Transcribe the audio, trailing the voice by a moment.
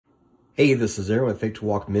Hey, this is Aaron with Faith to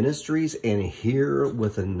Walk Ministries, and here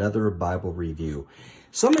with another Bible review.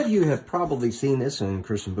 Some of you have probably seen this in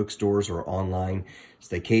Christian bookstores or online. It's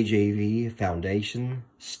the KJV Foundation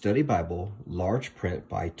Study Bible, large print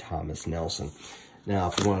by Thomas Nelson. Now,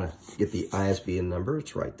 if you want to get the ISBN number,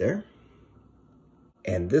 it's right there.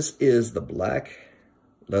 And this is the black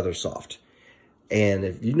leather soft. And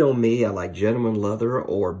if you know me, I like genuine leather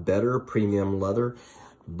or better premium leather,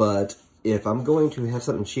 but if I'm going to have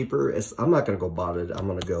something cheaper, I'm not going to go bonded. I'm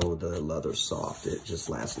going to go the leather soft. It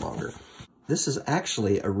just lasts longer. This is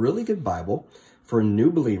actually a really good Bible for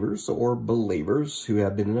new believers or believers who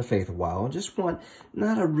have been in the faith a while and just want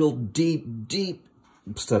not a real deep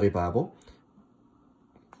study Bible,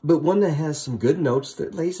 but one that has some good notes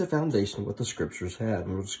that lays the foundation of what the scriptures have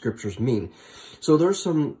and what the scriptures mean. So there's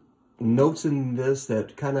some notes in this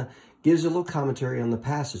that kind of gives a little commentary on the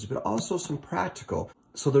passage, but also some practical.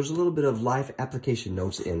 So there's a little bit of life application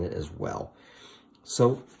notes in it as well.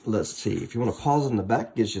 So let's see. If you want to pause in the back,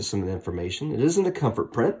 it gives you some of the information. It isn't a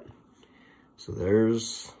comfort print. So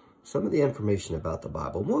there's some of the information about the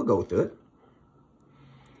Bible. We'll go through it.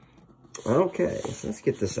 Okay, so let's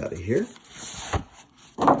get this out of here.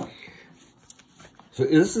 So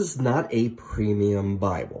this is not a premium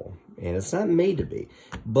Bible, and it's not made to be,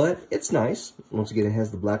 but it's nice. Once again, it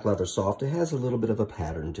has the black leather soft. It has a little bit of a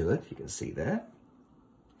pattern to it. You can see that.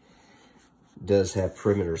 Does have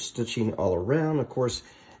perimeter stitching all around. Of course,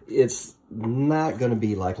 it's not going to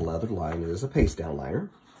be like a leather line. It is a paste down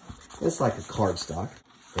liner. It's like a cardstock.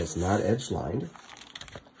 It's not edge lined.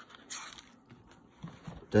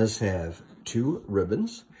 Does have two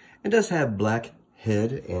ribbons. It does have black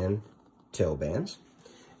head and tail bands.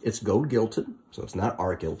 It's gold gilded, so it's not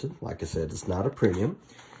art gilded. Like I said, it's not a premium.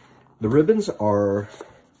 The ribbons are,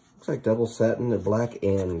 looks like double satin, they're black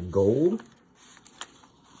and gold.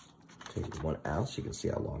 Take one out so you can see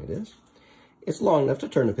how long it is. It's long enough to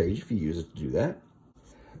turn the page if you use it to do that.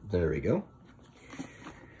 There we go.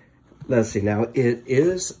 Let's see, now it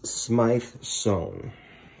is Smythe sewn.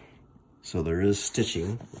 So there is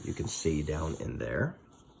stitching you can see down in there.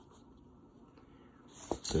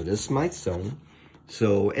 So it is Smythe sewn.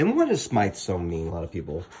 So, and what does Smythe sewn mean? A lot of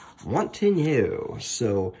people want to know.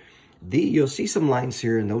 So you'll see some lines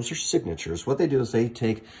here, and those are signatures. What they do is they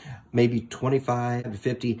take maybe 25 to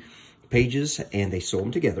 50 pages and they sew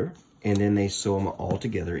them together, and then they sew them all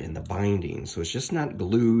together in the binding. So it's just not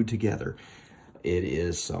glued together. It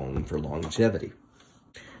is sewn for longevity.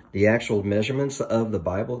 The actual measurements of the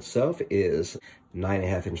Bible itself is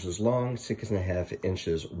 9.5 inches long, 6.5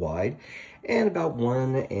 inches wide, and about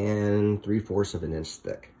 1 3/4 of an inch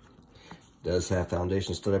thick. Does have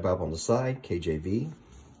Foundation Study Bible on the side, KJV,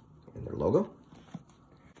 and their logo.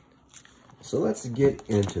 So let's get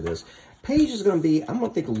into this. Page is going to be, I'm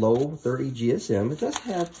going to think low 30 GSM. It does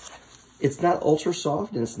have, it's not ultra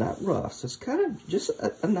soft and it's not rough. So it's kind of just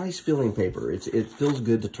a nice feeling paper. It feels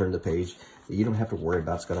good to turn the page. You don't have to worry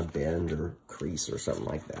about it's going to bend or crease or something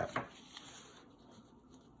like that.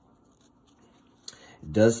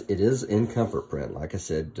 It is in comfort print. Like I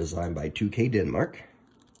said, designed by 2K Denmark.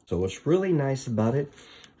 So what's really nice about it,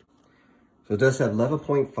 so it does have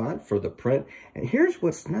 11-point font for the print. And here's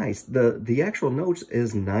what's nice. The actual notes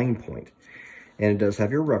is 9-point. And it does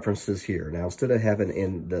have your references here. Now, instead of having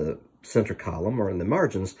in the center column or in the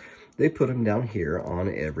margins, they put them down here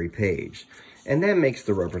on every page. And that makes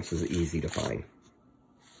the references easy to find.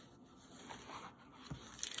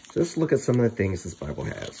 So let's look at some of the things this Bible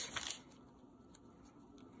has.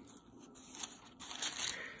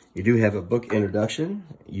 You do have a book introduction.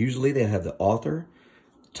 Usually they have the author,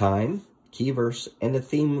 time, key verse, and the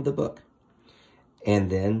theme of the book. And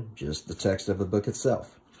then just the text of the book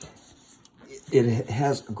itself. It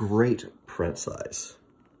has great print size.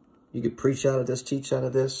 You could preach out of this, teach out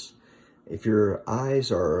of this. If your eyes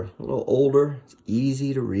are a little older, it's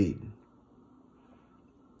easy to read.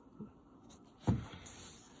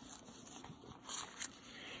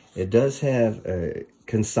 It does have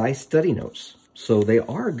concise study notes. So they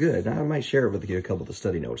are good. I might share with you a couple of the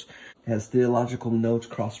study notes. It has theological notes,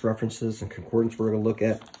 cross-references, and concordance we're going to look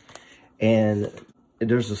at. And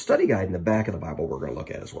there's a study guide in the back of the Bible we're going to look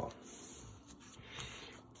at as well.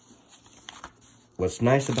 What's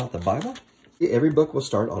nice about the Bible, every book will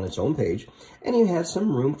start on its own page, and you have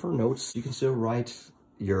some room for notes. You can still write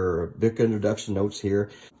your book introduction notes here.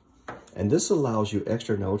 And this allows you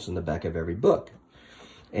extra notes in the back of every book.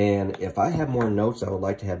 And if I have more notes I would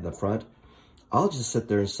like to have in the front, I'll just sit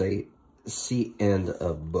there and say, see end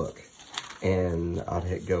of book. And I'll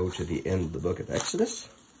hit go to the end of the book of Exodus.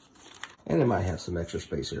 And it might have some extra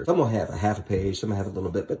space here. Some will have a half a page, some will have a little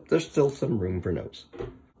bit, but there's still some room for notes.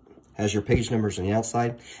 Has your page numbers on the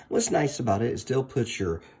outside. What's nice about it, it still puts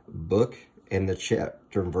your book and the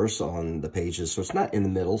chapter and verse on the pages, so it's not in the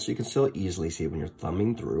middle, so you can still easily see it when you're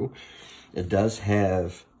thumbing through. It does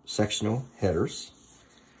have sectional headers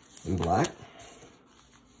in black.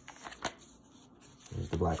 There's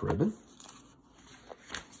the black ribbon.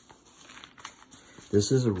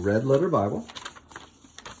 This is a red letter Bible.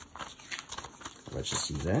 I'll let you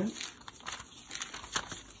see that.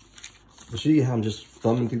 I'll show you how I'm just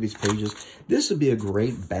thumbing through these pages. This would be a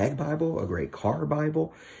great bag Bible, a great car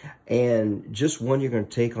Bible, and just one you're going to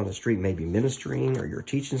take on the street, maybe ministering or you're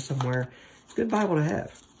teaching somewhere. It's a good Bible to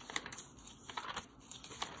have.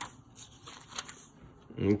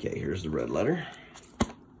 Okay, here's the red letter.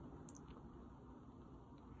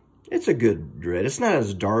 It's a good red. It's not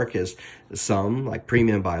as dark as some, like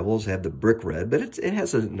premium Bibles have the brick red, but it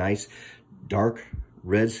has a nice dark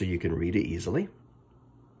red so you can read it easily.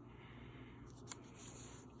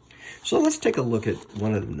 So let's take a look at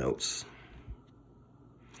one of the notes.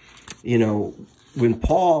 You know, when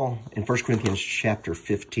Paul in 1 Corinthians chapter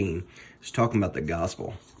 15 is talking about the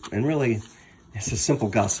gospel, and really it's a simple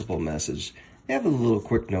gospel message, I have a little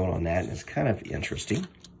quick note on that, and it's kind of interesting.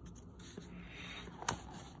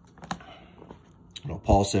 You know,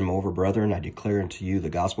 Paul said, "Moreover, brethren, I declare unto you the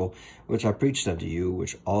gospel which I preached unto you,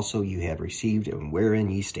 which also ye have received, and wherein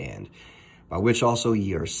ye stand, by which also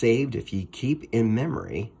ye are saved, if ye keep in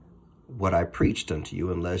memory what I preached unto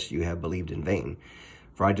you, unless you have believed in vain.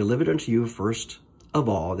 For I delivered unto you first of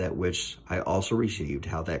all that which I also received,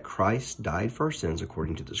 how that Christ died for our sins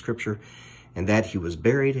according to the Scripture, and that he was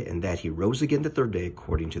buried, and that he rose again the third day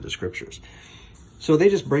according to the Scriptures." So they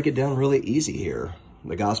just break it down really easy here.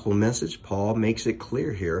 The gospel message, Paul makes it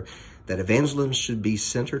clear here that evangelism should be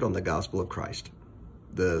centered on the gospel of Christ.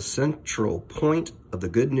 The central point of the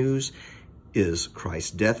good news is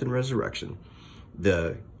Christ's death and resurrection.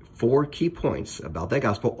 The 4 key points about that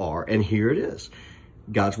gospel are, and here it is.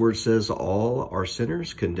 God's word says all are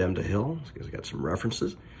sinners condemned to hell. It's got some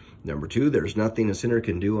references. Number 2, there's nothing a sinner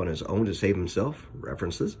can do on his own to save himself.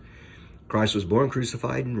 References. Christ was born,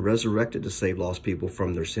 crucified, and resurrected to save lost people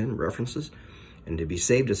from their sin. References. And to be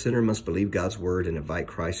saved, a sinner must believe God's word and invite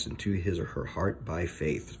Christ into his or her heart by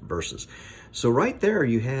faith. Verses. So right there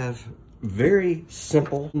you have very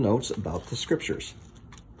simple notes about the scriptures.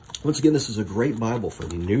 Once again, this is a great Bible for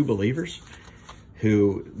new believers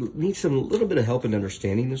who need some little bit of help in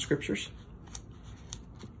understanding the scriptures.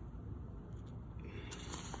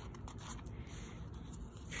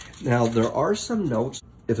 Now, there are some notes.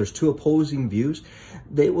 If there's 2 opposing views,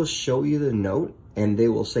 they will show you the note and they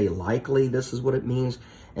will say, likely this is what it means.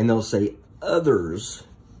 And they'll say, others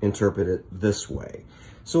interpret it this way.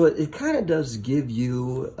 So it kind of does give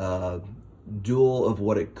you a dual of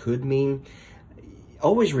what it could mean.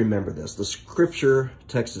 Always remember this, the scripture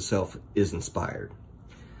text itself is inspired.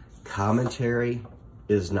 Commentary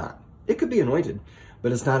is not. It could be anointed,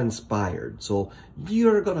 but it's not inspired. So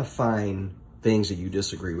you're going to find things that you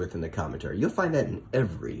disagree with in the commentary. You'll find that in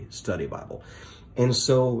every study Bible. And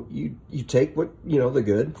so you take what, you know, the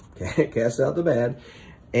good, cast out the bad,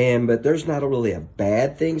 but there's not really a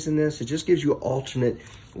bad things in this. It just gives you alternate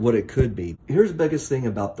what it could be. Here's the biggest thing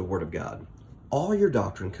about the Word of God. All your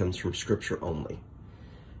doctrine comes from Scripture only.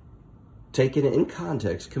 Taken in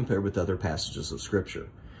context compared with other passages of Scripture.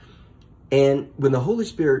 And when the Holy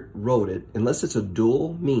Spirit wrote it, unless it's a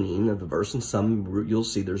dual meaning of the verse, and some you'll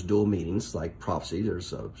see there's dual meanings, like prophecy.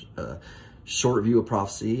 There's a short view of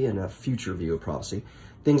prophecy and a future view of prophecy,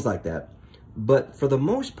 things like that. But for the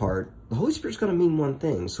most part, the Holy Spirit's going to mean one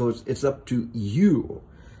thing. So it's up to you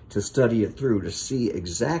to study it through to see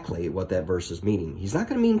exactly what that verse is meaning. He's not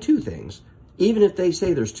going to mean 2 things, even if they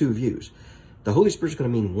say there's 2 views. The Holy Spirit's going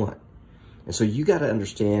to mean one. And so you got to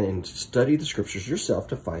understand and study the scriptures yourself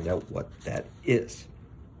to find out what that is.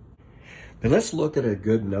 But let's look at a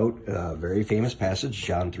good note, a very famous passage,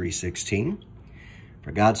 John 3:16.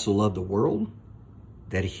 For God so loved the world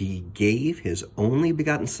that he gave his only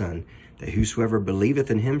begotten Son, that whosoever believeth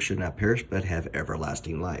in him should not perish but have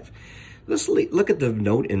everlasting life. Let's look at the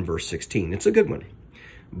note in verse 16. It's a good one.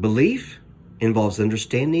 Belief involves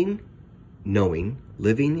understanding, knowing,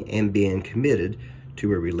 living, and being committed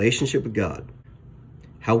to a relationship with God.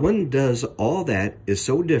 How one does all that is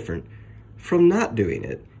so different from not doing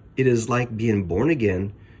it. It is like being born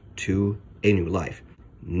again to a new life.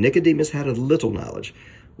 Nicodemus had a little knowledge.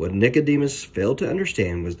 What Nicodemus failed to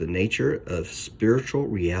understand was the nature of spiritual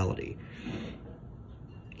reality.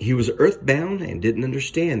 He was earthbound and didn't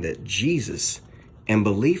understand that Jesus and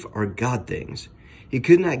belief are God things. He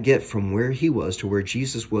could not get from where he was to where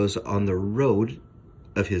Jesus was on the road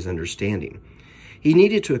of his understanding. He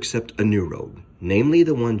needed to accept a new road, namely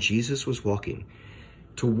the one Jesus was walking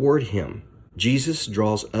toward him. Jesus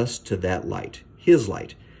draws us to that light, his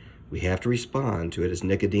light. We have to respond to it as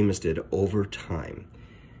Nicodemus did over time.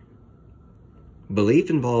 Belief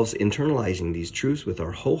involves internalizing these truths with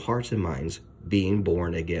our whole hearts and minds, being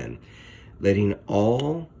born again, letting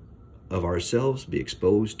all of ourselves be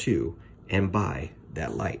exposed to and by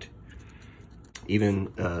that light.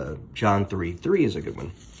 Even John 3:3 is a good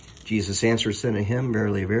one. Jesus answered, said unto him,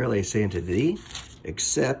 Verily, verily, I say unto thee,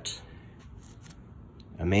 except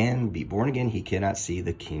a man be born again, he cannot see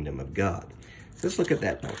the kingdom of God. Let's look at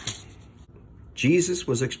that note. Jesus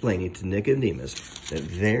was explaining to Nicodemus that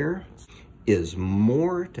there is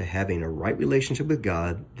more to having a right relationship with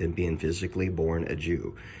God than being physically born a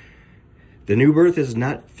Jew. The new birth is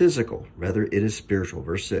not physical, rather it is spiritual.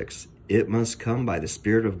 Verse 6, it must come by the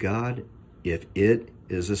Spirit of God if it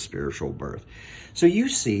is a spiritual birth. So you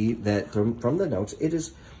see that from the notes, it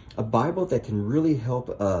is a Bible that can really help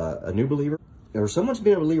a new believer, or someone's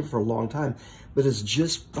been a believer for a long time, but is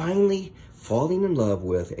just finally falling in love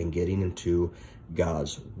with and getting into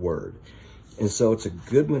God's Word. And so it's a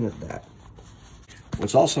good one at that.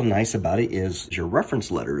 What's also nice about it is your reference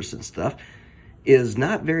letters and stuff is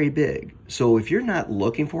not very big. So if you're not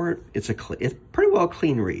looking for it, it's pretty well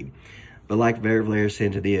clean read. But like very, very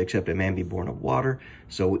saying to thee, except a man be born of water.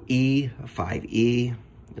 So E, 5E,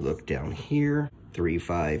 you look down here,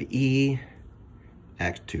 3:5E,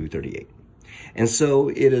 Acts 2:38. And so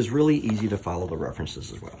it is really easy to follow the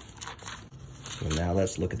references as well. So now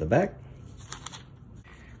let's look at the back.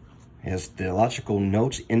 It has theological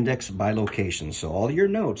notes indexed by location. So all your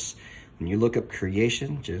notes, when you look up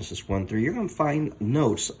creation, Genesis 1-3, you're going to find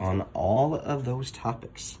notes on all of those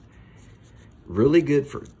topics. Really good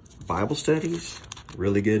for Bible studies,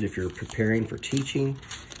 really good if you're preparing for teaching,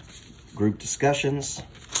 group discussions,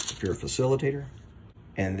 if you're a facilitator.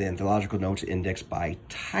 And then theological notes indexed by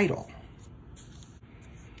title.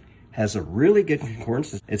 Has a really good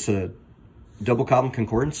concordance. It's a double column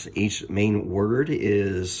concordance. Each main word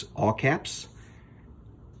is all caps.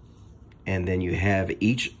 And then you have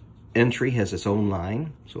each entry has its own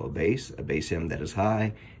line. So a base hymn that is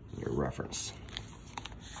high, and your reference.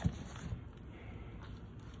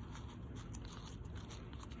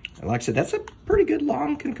 And like I said, that's a pretty good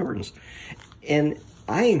long concordance. And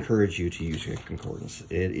I encourage you to use a concordance.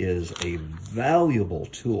 It is a valuable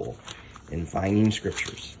tool in finding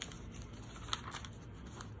scriptures.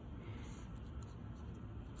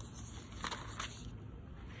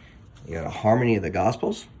 You got a harmony of the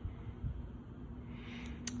Gospels.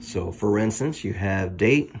 So, for instance, you have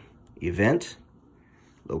date, event,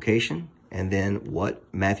 location, and then what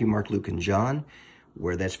Matthew, Mark, Luke, and John,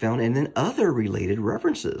 where that's found, and then other related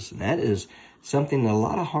references. And that is something that a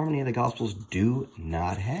lot of harmony of the Gospels do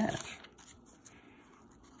not have.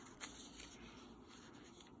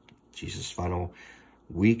 Jesus' final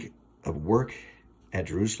week of work at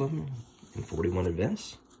Jerusalem in 41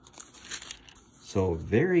 events. So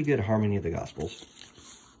very good harmony of the Gospels.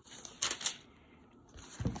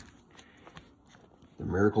 The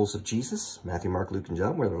miracles of Jesus, Matthew, Mark, Luke, and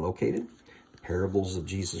John, where they're located. The parables of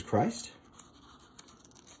Jesus Christ.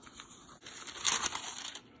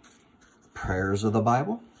 Prayers of the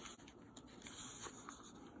Bible.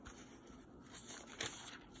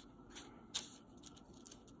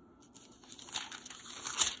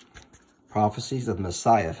 Prophecies of the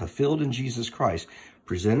Messiah fulfilled in Jesus Christ,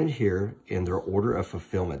 presented here in their order of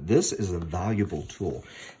fulfillment. This is a valuable tool,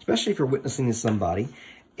 especially if you're witnessing to somebody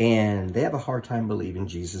and they have a hard time believing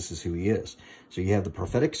Jesus is who he is. So you have the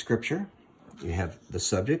prophetic scripture, you have the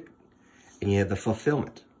subject, and you have the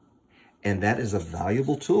fulfillment. And that is a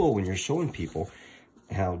valuable tool when you're showing people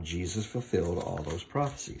how Jesus fulfilled all those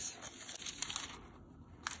prophecies.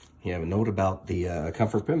 You have a note about the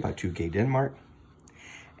Comfort Print by 2K Denmark.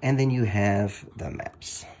 And then you have the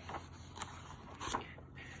maps.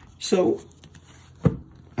 So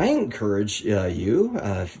I encourage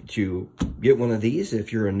you to get one of these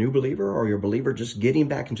if you're a new believer or you're a believer just getting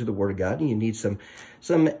back into the Word of God and you need some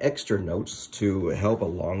extra notes to help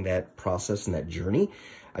along that process and that journey.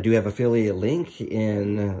 I do have affiliate link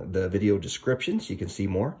in the video description so you can see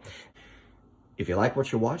more. If you like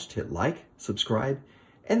what you watched, hit like, subscribe,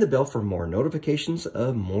 and the bell for more notifications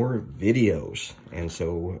of more videos. And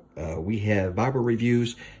so we have Bible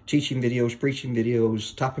reviews, teaching videos, preaching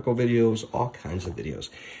videos, topical videos, all kinds of videos.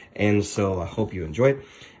 And so I hope you enjoyed.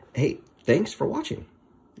 Hey, thanks for watching.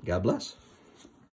 God bless.